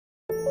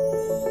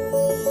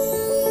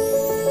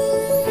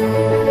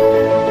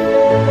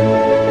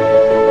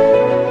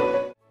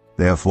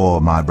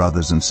Therefore, my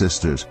brothers and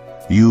sisters,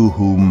 you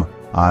whom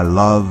I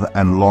love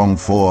and long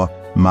for,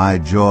 my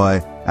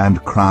joy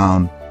and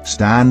crown,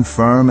 stand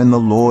firm in the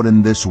Lord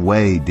in this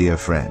way, dear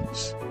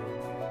friends.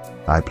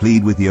 I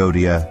plead with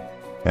Euodia,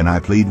 and I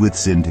plead with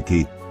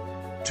Syntyche,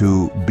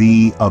 to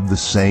be of the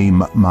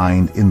same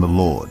mind in the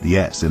Lord.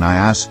 Yes, and I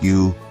ask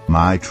you,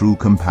 my true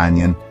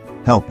companion,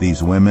 help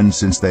these women,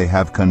 since they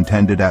have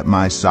contended at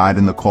my side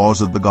in the cause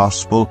of the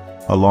gospel,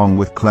 along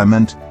with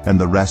Clement and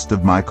the rest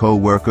of my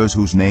co-workers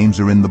whose names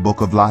are in the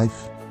book of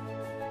life.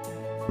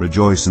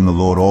 Rejoice in the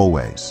Lord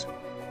always.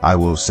 I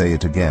will say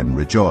it again,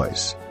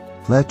 rejoice.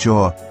 Let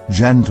your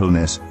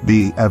gentleness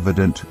be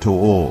evident to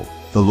all.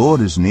 The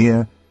Lord is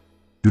near.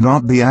 Do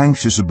not be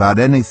anxious about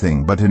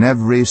anything, but in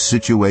every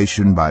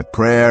situation by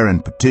prayer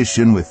and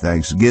petition with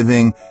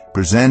thanksgiving,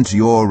 present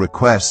your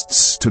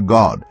requests to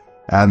God,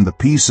 and the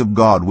peace of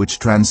God, which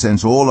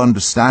transcends all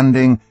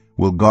understanding,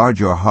 will guard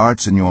your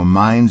hearts and your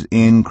minds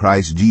in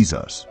Christ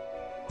Jesus.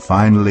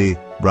 Finally,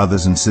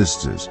 brothers and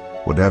sisters,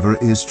 whatever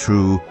is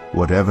true,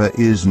 whatever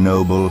is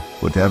noble,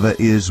 whatever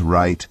is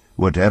right,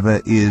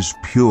 whatever is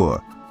pure,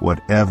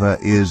 whatever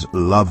is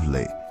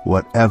lovely,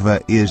 whatever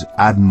is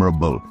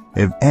admirable,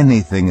 if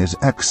anything is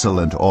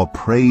excellent or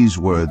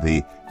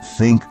praiseworthy,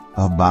 think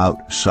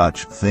about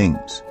such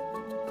things.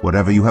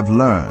 Whatever you have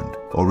learned,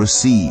 or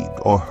received,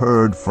 or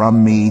heard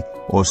from me,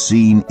 or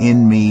seen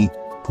in me,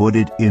 put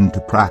it into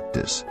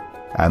practice,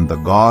 and the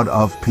God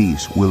of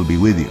peace will be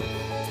with you.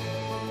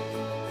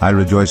 I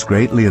rejoice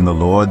greatly in the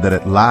Lord that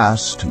at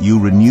last you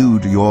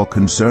renewed your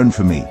concern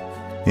for me.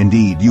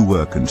 Indeed, you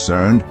were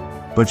concerned,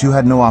 but you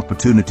had no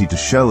opportunity to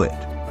show it.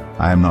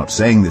 I am not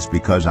saying this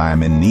because I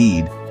am in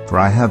need, for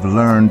I have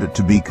learned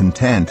to be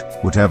content,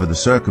 whatever the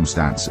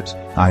circumstances.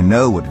 I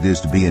know what it is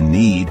to be in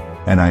need,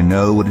 and I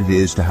know what it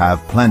is to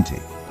have plenty.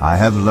 I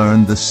have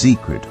learned the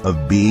secret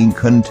of being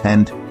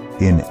content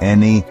in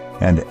any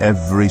and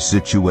every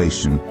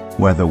situation,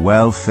 whether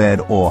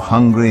well-fed or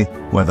hungry,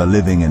 whether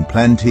living in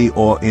plenty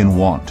or in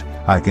want.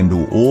 I can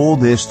do all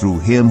this through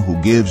him who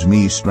gives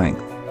me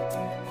strength.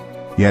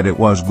 Yet it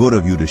was good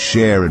of you to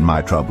share in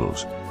my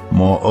troubles.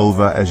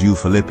 Moreover, as you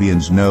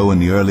Philippians know, in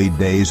the early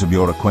days of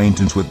your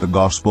acquaintance with the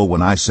gospel,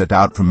 when I set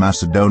out from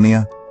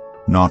Macedonia,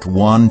 not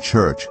one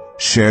church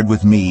shared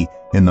with me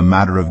in the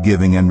matter of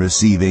giving and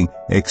receiving,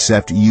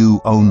 except you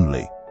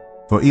only.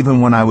 For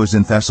even when I was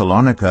in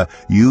Thessalonica,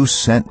 you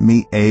sent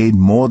me aid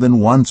more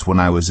than once when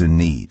I was in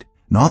need.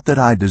 Not that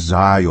I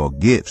desire your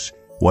gifts.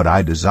 What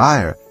I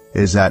desire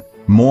is that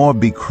more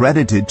be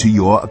credited to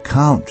your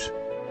account.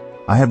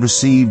 I have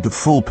received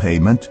full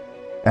payment,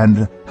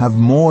 and have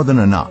more than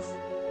enough.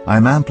 I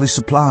am amply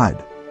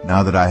supplied,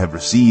 now that I have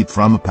received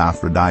from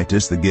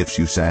Epaphroditus the gifts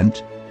you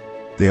sent.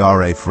 They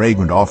are a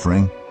fragrant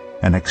offering,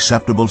 an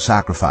acceptable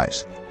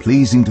sacrifice,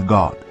 pleasing to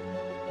God.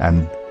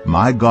 And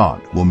my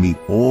God will meet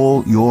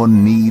all your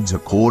needs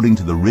according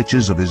to the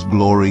riches of his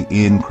glory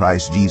in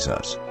Christ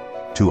Jesus.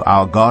 To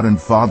our God and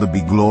Father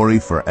be glory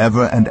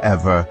forever and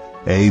ever.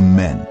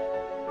 Amen.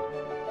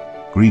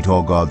 Greet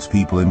all God's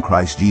people in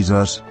Christ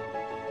Jesus.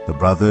 The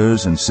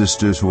brothers and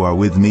sisters who are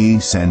with me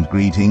send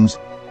greetings.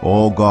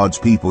 All God's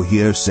people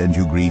here send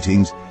you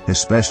greetings,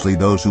 especially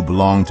those who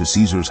belong to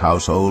Caesar's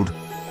household.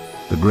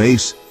 The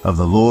grace of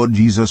the Lord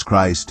Jesus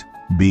Christ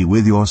be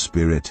with your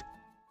spirit.